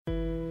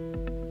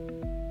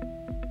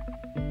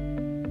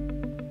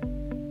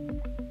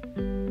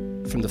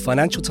From the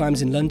Financial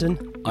Times in London,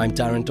 I'm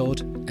Darren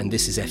Dodd, and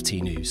this is FT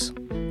News.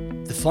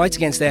 The fight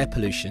against air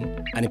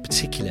pollution, and in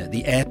particular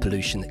the air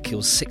pollution that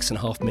kills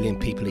 6.5 million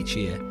people each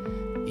year,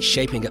 is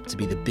shaping up to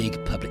be the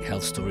big public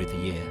health story of the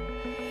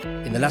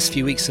year. In the last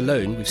few weeks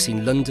alone, we've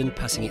seen London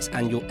passing its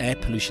annual air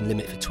pollution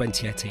limit for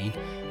 2018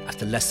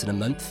 after less than a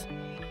month.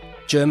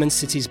 German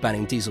cities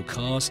banning diesel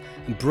cars,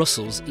 and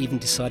Brussels even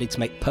decided to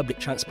make public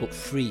transport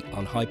free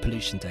on high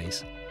pollution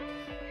days.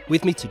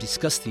 With me to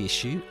discuss the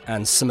issue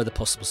and some of the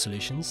possible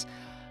solutions,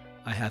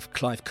 I have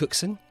Clive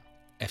Cookson,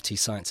 FT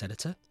Science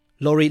Editor,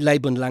 Laurie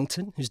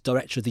Laibund-Langton, who's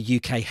Director of the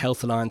UK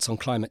Health Alliance on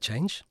Climate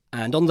Change,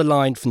 and on the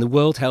line from the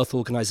World Health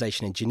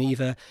Organization in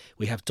Geneva,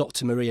 we have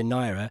Dr. Maria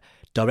Neira,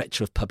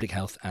 Director of Public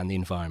Health and the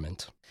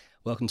Environment.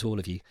 Welcome to all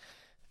of you.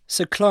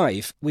 So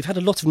Clive, we've had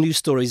a lot of news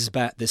stories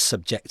about this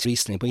subject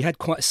recently, but we had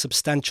quite a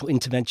substantial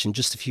intervention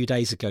just a few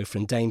days ago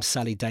from Dame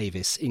Sally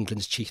Davies,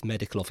 England's Chief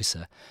Medical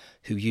Officer,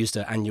 who used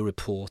her annual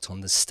report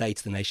on the state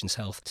of the nation's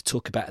health to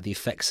talk about the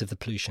effects of the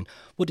pollution.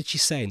 What did she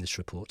say in this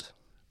report?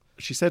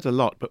 She said a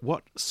lot, but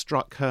what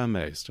struck her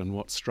most and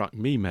what struck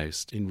me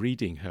most in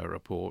reading her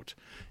report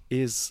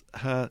is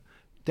her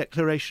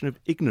declaration of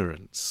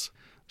ignorance.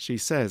 She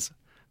says,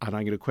 and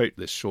I'm going to quote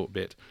this short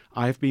bit,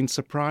 "I have been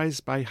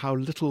surprised by how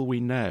little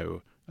we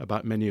know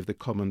about many of the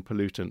common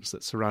pollutants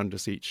that surround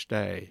us each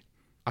day.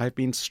 I have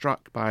been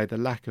struck by the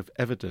lack of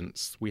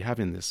evidence we have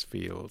in this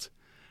field."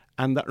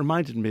 And that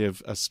reminded me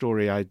of a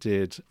story I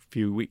did a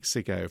few weeks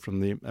ago from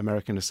the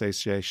American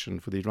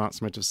Association for the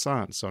Advancement of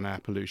Science on air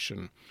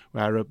pollution,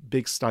 where a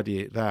big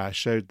study there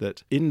showed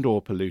that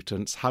indoor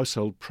pollutants,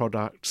 household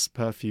products,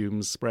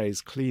 perfumes,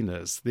 sprays,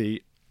 cleaners,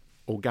 the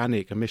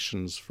organic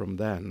emissions from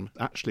them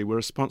actually were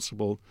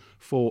responsible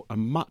for a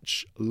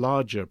much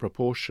larger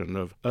proportion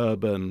of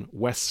urban,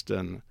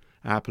 Western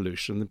air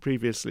pollution than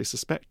previously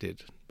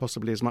suspected,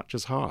 possibly as much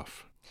as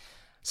half.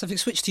 So if I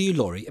switch to you,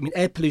 Laurie, I mean,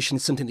 air pollution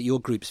is something that your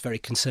group's very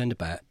concerned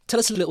about. Tell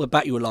us a little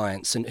about your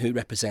alliance and who it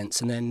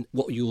represents, and then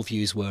what your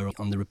views were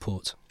on the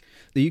report.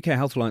 The UK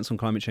Health Alliance on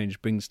Climate Change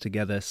brings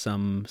together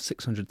some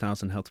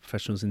 600,000 health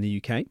professionals in the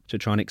UK to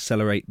try and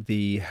accelerate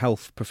the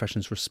health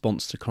professions'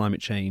 response to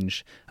climate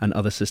change and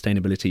other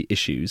sustainability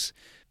issues.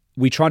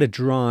 We try to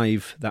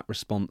drive that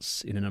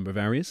response in a number of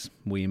areas.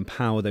 We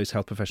empower those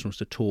health professionals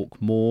to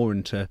talk more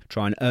and to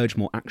try and urge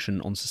more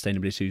action on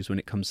sustainability issues when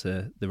it comes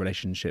to the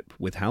relationship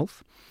with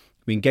health.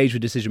 We engage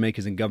with decision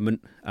makers in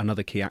government and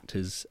other key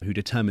actors who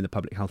determine the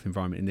public health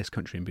environment in this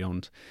country and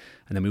beyond.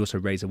 And then we also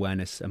raise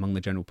awareness among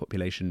the general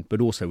population,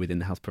 but also within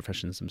the health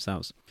professions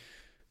themselves.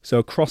 So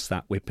across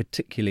that, we're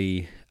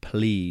particularly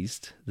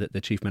pleased that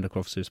the Chief Medical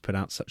Officer has put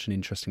out such an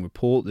interesting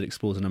report that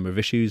explores a number of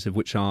issues, of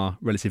which our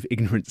relative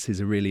ignorance is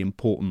a really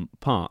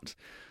important part.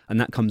 And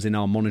that comes in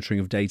our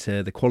monitoring of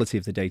data, the quality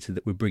of the data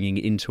that we're bringing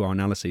into our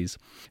analyses,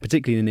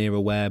 particularly in an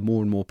era where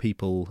more and more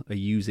people are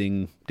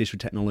using digital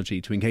technology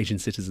to engage in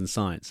citizen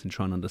science and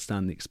try and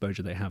understand the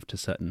exposure they have to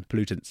certain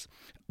pollutants.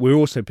 We're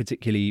also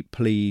particularly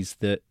pleased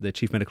that the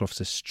Chief Medical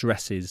Officer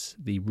stresses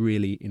the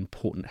really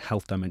important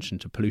health dimension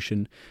to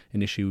pollution,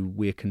 an issue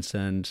we're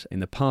concerned,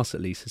 in the past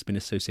at least, has been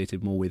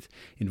associated more with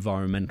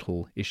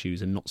environmental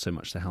issues and not so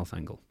much the health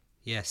angle.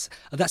 Yes,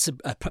 that's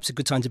perhaps a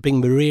good time to bring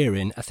Maria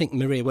in. I think,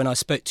 Maria, when I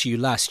spoke to you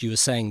last, you were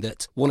saying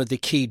that one of the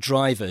key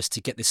drivers to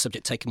get this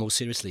subject taken more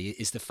seriously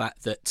is the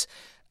fact that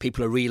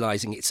people are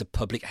realising it's a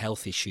public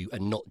health issue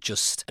and not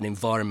just an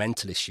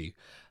environmental issue.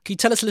 Can you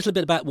tell us a little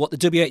bit about what the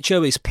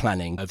WHO is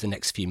planning over the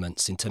next few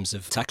months in terms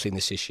of tackling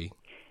this issue?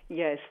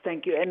 Yes,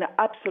 thank you. And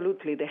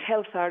absolutely, the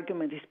health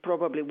argument is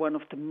probably one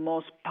of the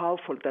most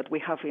powerful that we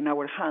have in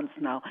our hands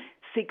now.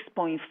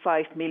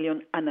 6.5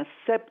 million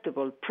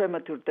unacceptable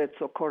premature deaths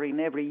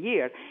occurring every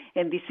year.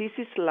 And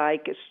diseases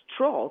like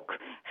stroke,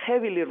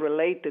 heavily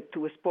related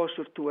to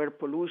exposure to air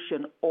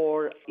pollution,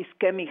 or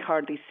ischemic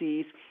heart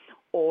disease,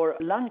 or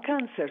lung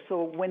cancer.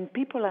 So when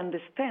people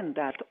understand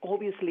that,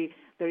 obviously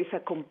there is a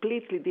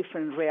completely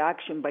different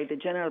reaction by the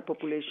general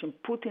population,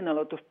 putting a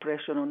lot of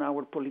pressure on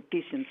our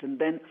politicians and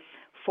then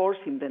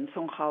forcing them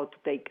somehow to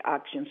take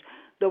actions.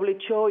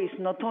 WHO is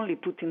not only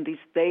putting this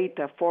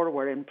data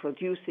forward and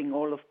producing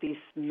all of these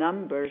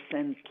numbers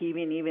and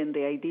giving even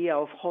the idea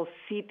of how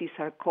cities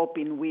are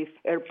coping with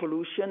air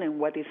pollution and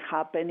what is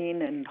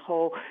happening and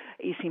how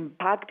it's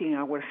impacting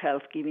our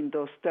health, given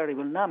those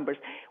terrible numbers.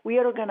 We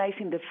are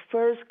organizing the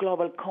first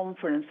global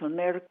conference on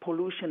air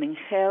pollution and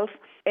health,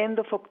 end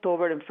of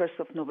October and 1st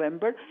of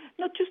November,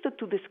 not just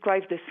to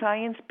describe the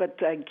science, but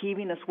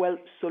giving as well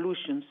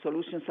solutions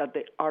at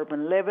the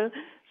urban level,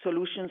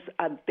 solutions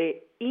at the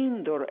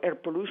indoor air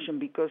pollution,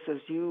 because as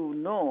you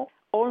know,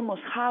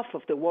 almost half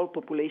of the world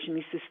population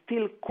is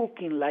still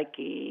cooking like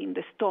in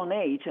the Stone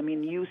Age. I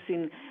mean,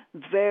 using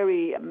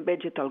very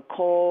vegetal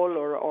coal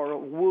or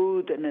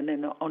wood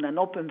and on an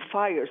open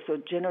fire, so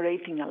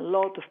generating a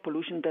lot of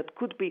pollution that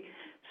could be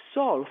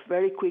solved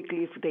very quickly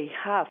if they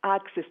have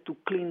access to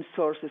clean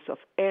sources of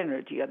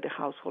energy at the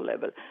household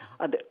level.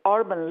 At the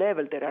urban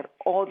level, there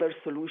are other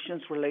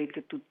solutions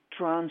related to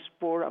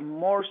transport, a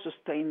more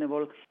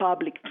sustainable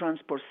public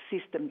transport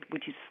system,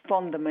 which is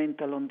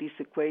fundamental on this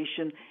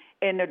equation,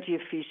 energy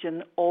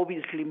efficient,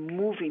 obviously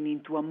moving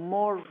into a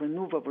more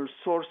renewable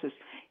sources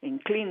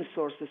and clean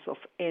sources of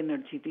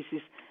energy. This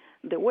is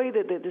the way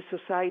that the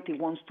society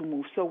wants to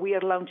move. So we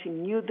are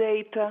launching new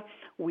data.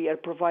 We are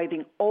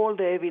providing all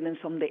the evidence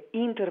on the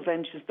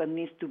interventions that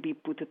needs to be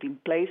put in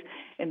place,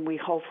 and we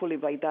hopefully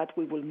by that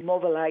we will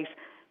mobilize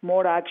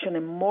more action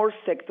and more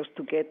sectors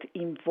to get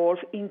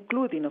involved,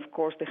 including, of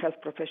course, the health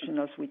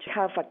professionals, which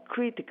have a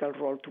critical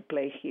role to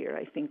play here,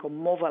 I think, on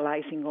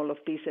mobilizing all of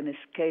this and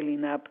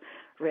scaling up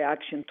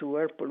reaction to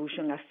air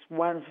pollution as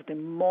one of the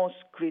most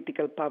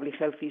critical public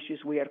health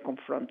issues we are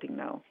confronting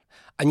now.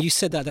 And you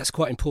said that's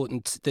quite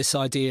important, this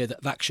idea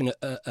of action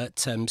at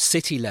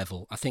city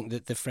level. I think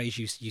that the phrase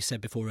you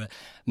said before,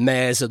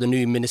 mayors are the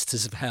new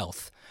ministers of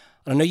health.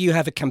 And I know you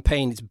have a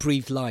campaign, it's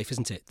Breathe Life,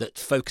 isn't it, that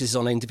focuses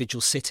on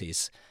individual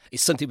cities.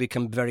 It's something we've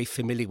become very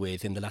familiar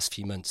with in the last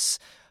few months,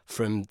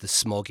 from the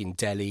smog in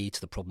Delhi to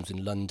the problems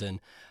in London.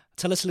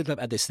 Tell us a little bit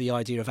about this, the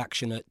idea of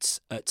action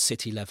at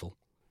city level.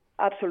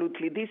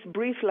 Absolutely. This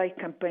Breathe Life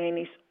campaign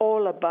is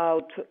all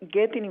about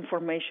getting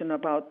information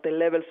about the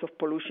levels of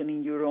pollution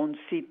in your own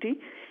city.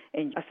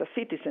 And as a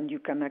citizen, you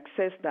can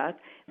access that.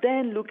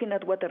 Then looking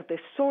at what are the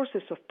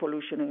sources of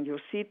pollution in your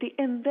city,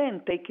 and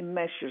then taking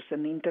measures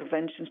and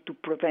interventions to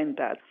prevent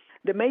that.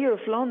 The Mayor of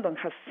London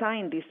has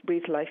signed this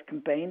Breathe Life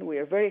campaign. We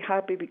are very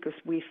happy because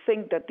we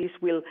think that this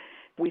will,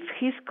 with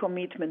his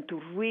commitment to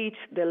reach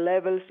the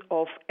levels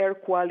of air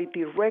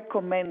quality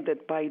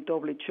recommended by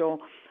WHO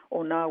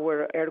on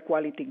our air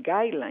quality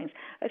guidelines,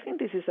 I think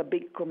this is a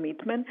big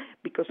commitment,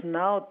 because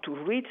now to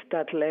reach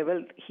that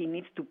level, he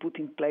needs to put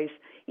in place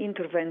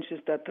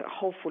interventions that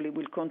hopefully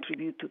will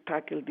contribute to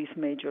tackle this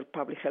major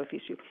public health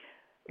issue.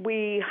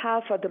 We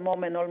have at the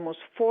moment almost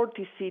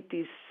 40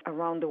 cities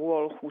around the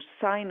world who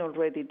sign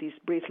already this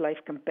Breathe Life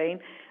campaign,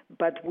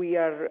 but we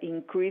are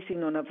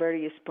increasing on a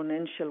very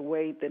exponential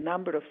way the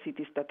number of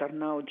cities that are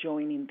now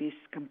joining this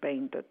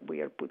campaign that we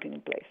are putting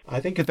in place.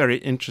 I think a very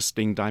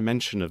interesting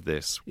dimension of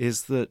this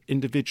is that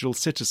individual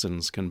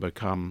citizens can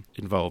become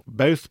involved,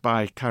 both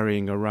by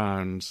carrying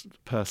around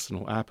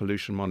personal air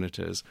pollution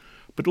monitors,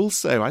 but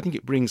also I think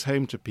it brings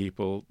home to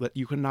people that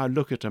you can now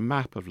look at a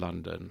map of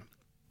London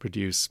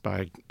produced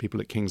by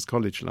people at King's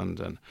College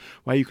London,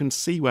 where you can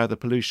see where the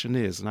pollution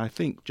is. And I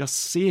think just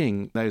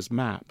seeing those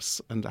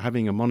maps and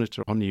having a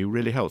monitor on you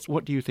really helps.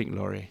 What do you think,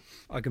 Laurie?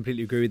 I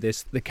completely agree with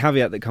this. The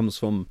caveat that comes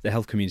from the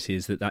health community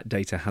is that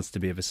data has to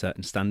be of a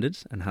certain standard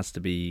and has to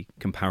be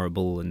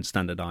comparable and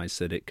standardised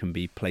so that it can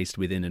be placed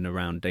within and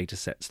around data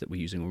sets that we're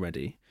using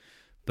already.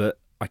 But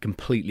I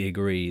completely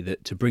agree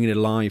that to bring it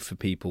alive for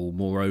people,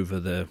 moreover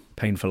the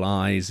painful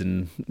eyes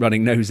and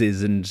running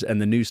noses and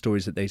the news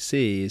stories that they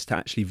see, is to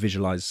actually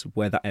visualise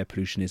where that air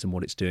pollution is and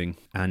what it's doing.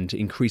 And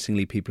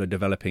increasingly people are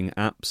developing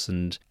apps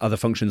and other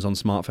functions on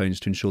smartphones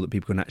to ensure that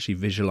people can actually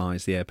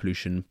visualise the air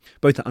pollution,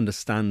 both to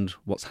understand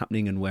what's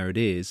happening and where it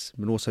is,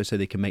 but also so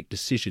they can make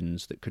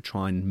decisions that could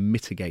try and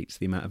mitigate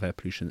the amount of air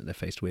pollution that they're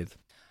faced with.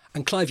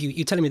 And Clive,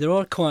 you're telling me there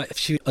are quite a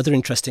few other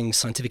interesting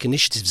scientific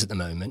initiatives at the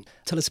moment.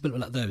 Tell us a bit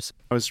about those.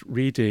 I was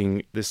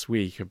reading this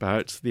week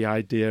about the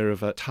idea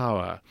of a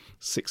tower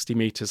 60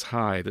 metres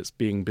high that's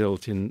being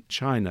built in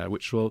China,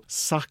 which will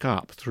suck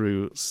up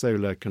through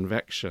solar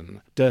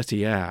convection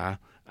dirty air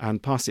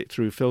and pass it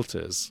through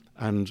filters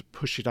and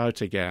push it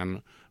out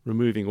again,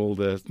 removing all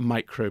the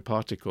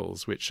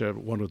microparticles, which are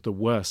one of the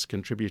worst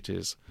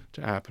contributors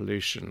to air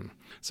pollution.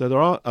 So there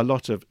are a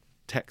lot of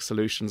tech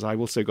solutions. I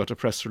also got a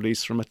press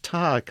release from a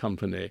tire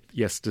company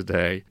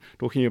yesterday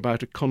talking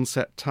about a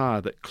concept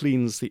tire that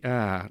cleans the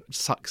air,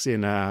 sucks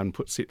in air and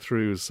puts it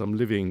through some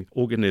living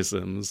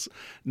organisms.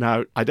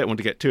 Now, I don't want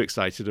to get too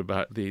excited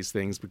about these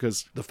things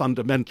because the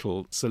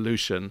fundamental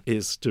solution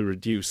is to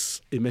reduce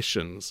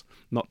emissions,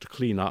 not to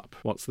clean up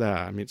what's there.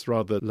 I mean, it's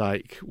rather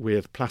like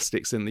with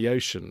plastics in the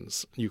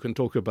oceans. You can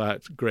talk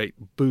about great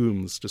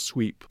booms to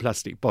sweep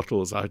plastic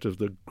bottles out of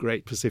the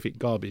Great Pacific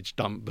Garbage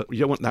Dump, but you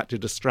don't want that to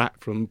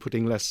distract from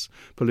putting less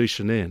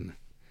pollution in.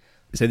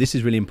 So this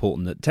is really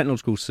important, that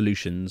technological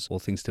solutions or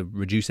things to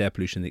reduce air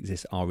pollution that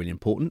exist are really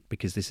important,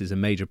 because this is a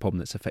major problem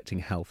that's affecting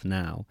health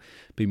now.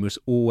 But we must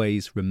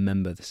always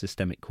remember the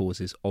systemic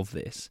causes of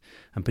this,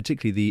 and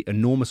particularly the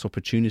enormous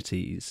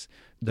opportunities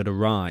that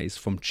arise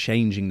from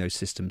changing those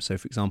systems. So,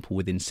 for example,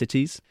 within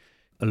cities,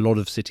 a lot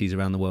of cities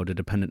around the world are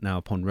dependent now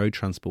upon road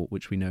transport,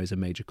 which we know is a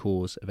major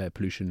cause of air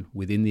pollution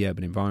within the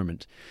urban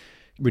environment.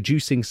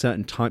 Reducing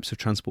certain types of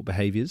transport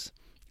behaviours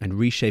and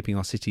reshaping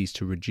our cities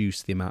to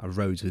reduce the amount of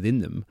roads within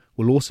them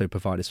will also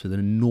provide us with an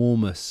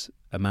enormous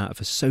amount of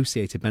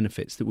associated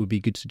benefits that would be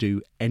good to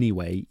do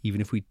anyway,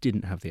 even if we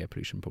didn't have the air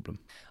pollution problem.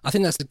 I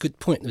think that's a good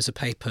point. There was a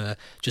paper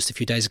just a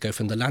few days ago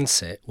from The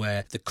Lancet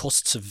where the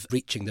costs of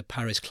reaching the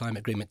Paris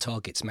Climate Agreement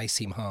targets may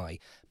seem high,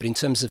 but in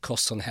terms of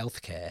costs on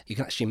healthcare, you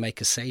can actually make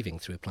a saving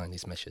through applying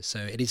these measures. So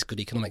it is good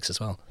economics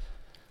as well.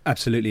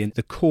 Absolutely. And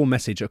the core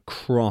message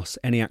across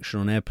any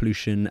action on air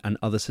pollution and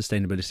other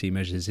sustainability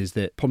measures is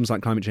that problems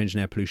like climate change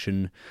and air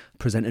pollution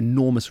present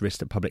enormous risk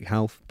to public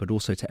health, but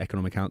also to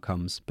economic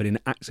outcomes. But in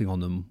acting on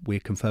them, we're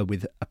conferred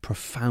with a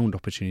profound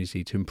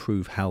opportunity to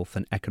improve health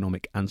and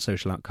economic and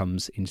social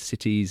outcomes in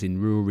cities, in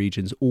rural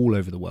regions, all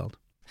over the world.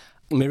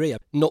 Maria,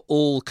 not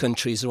all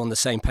countries are on the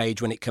same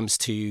page when it comes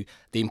to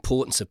the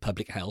importance of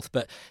public health,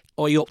 but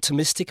are you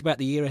optimistic about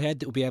the year ahead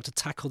that we'll be able to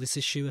tackle this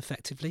issue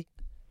effectively?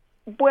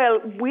 Well,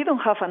 we don't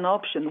have an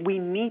option. We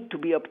need to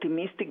be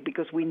optimistic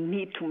because we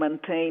need to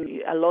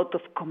maintain a lot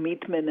of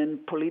commitment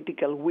and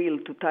political will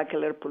to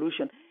tackle air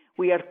pollution.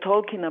 We are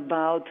talking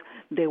about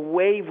the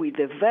way we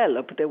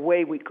develop, the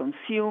way we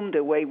consume,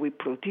 the way we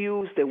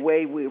produce, the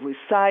way we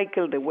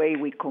recycle, the way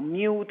we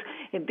commute.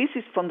 And this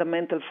is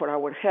fundamental for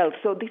our health.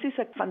 So this is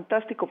a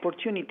fantastic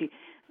opportunity.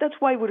 That's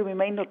why we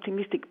remain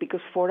optimistic,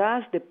 because for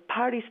us, the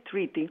Paris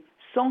Treaty,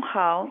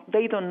 somehow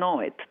they don't know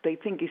it. They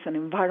think it's an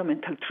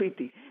environmental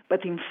treaty.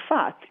 But in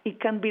fact,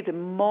 it can be the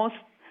most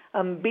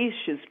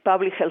ambitious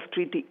public health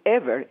treaty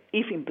ever,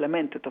 if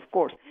implemented, of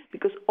course,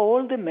 because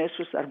all the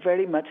measures are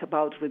very much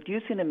about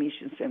reducing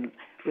emissions. And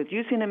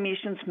reducing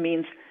emissions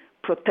means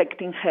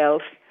protecting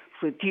health,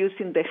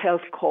 reducing the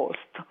health cost,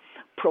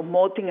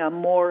 promoting a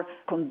more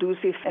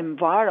conducive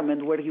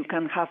environment where you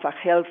can have a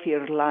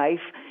healthier life,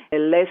 a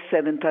less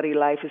sedentary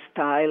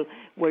lifestyle,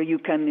 where you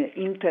can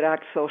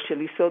interact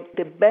socially. So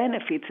the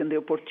benefits and the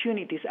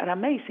opportunities are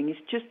amazing. It's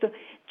just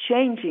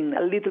changing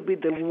a little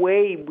bit the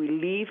way we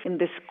live and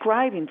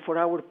describing for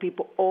our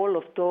people all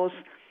of those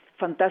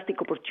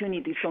fantastic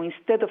opportunities. So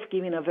instead of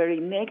giving a very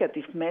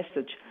negative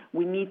message,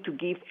 we need to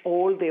give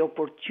all the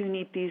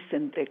opportunities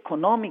and the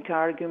economic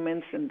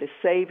arguments and the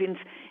savings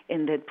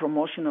and the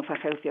promotion of a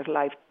healthier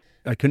life.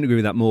 I couldn't agree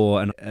with that more.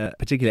 And a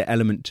particular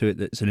element to it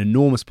that's an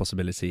enormous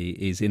possibility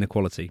is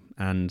inequality.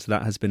 And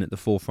that has been at the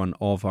forefront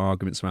of our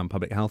arguments around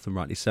public health, and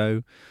rightly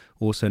so,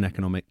 also in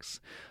economics.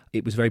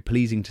 It was very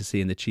pleasing to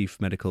see in the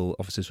Chief Medical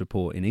Officer's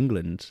report in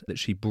England that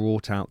she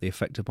brought out the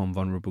effect upon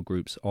vulnerable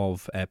groups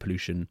of air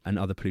pollution and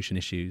other pollution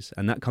issues.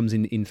 And that comes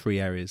in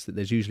three areas: that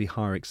there's usually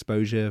higher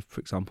exposure,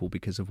 for example,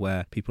 because of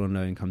where people on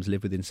low incomes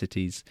live within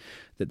cities,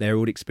 that they're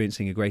all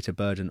experiencing a greater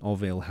burden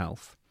of ill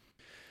health.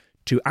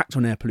 To act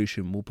on air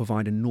pollution will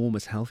provide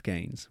enormous health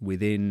gains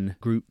within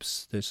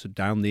groups that are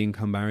down the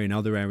income barrier and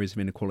other areas of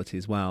inequality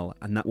as well.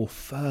 And that will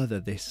further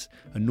this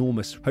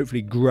enormous,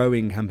 hopefully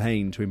growing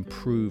campaign to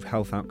improve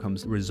health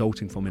outcomes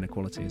resulting from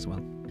inequality as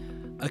well.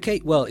 OK,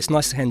 well, it's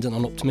nice to end on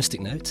an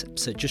optimistic note.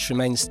 So it just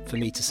remains for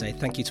me to say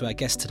thank you to our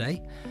guest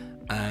today.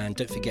 And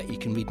don't forget, you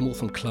can read more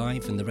from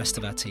Clive and the rest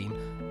of our team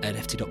at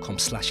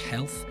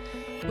ft.com/health,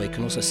 where you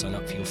can also sign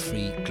up for your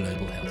free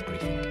global health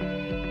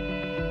briefing.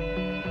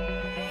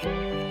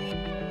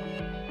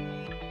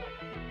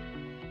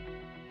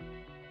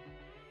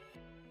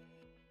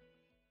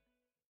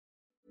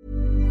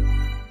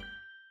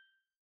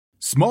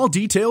 Small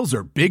details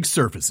are big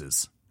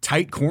surfaces.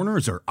 Tight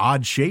corners are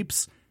odd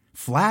shapes.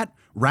 Flat,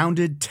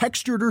 rounded,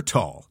 textured, or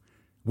tall.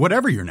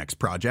 Whatever your next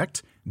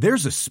project,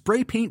 there's a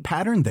spray paint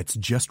pattern that's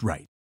just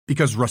right.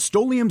 Because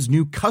Rust-Oleum's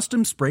new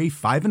Custom Spray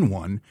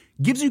 5-in-1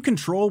 gives you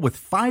control with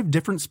 5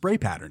 different spray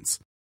patterns.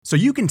 So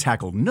you can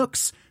tackle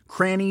nooks,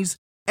 crannies,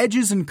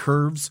 edges, and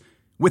curves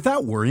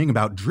without worrying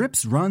about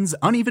drips, runs,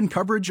 uneven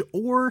coverage,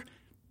 or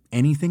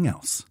anything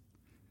else.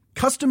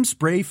 Custom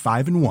Spray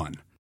 5-in-1.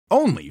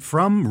 Only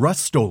from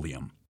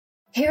Rust-Oleum.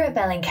 Here at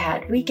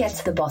Bellingcat, we get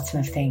to the bottom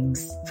of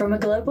things. From a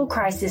global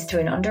crisis to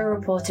an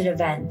underreported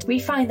event, we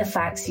find the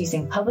facts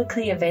using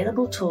publicly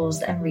available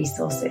tools and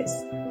resources,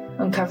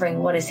 uncovering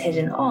what is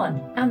hidden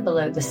on and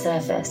below the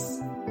surface.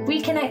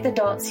 We connect the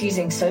dots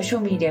using social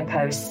media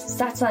posts,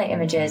 satellite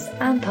images,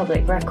 and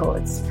public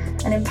records,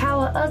 and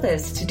empower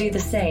others to do the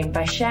same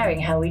by sharing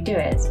how we do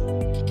it.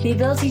 The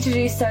ability to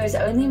do so is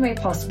only made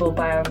possible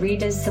by our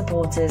readers,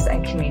 supporters,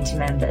 and community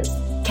members.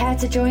 Care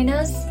to join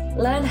us?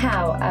 Learn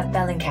how at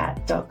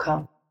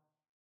bellingcat.com.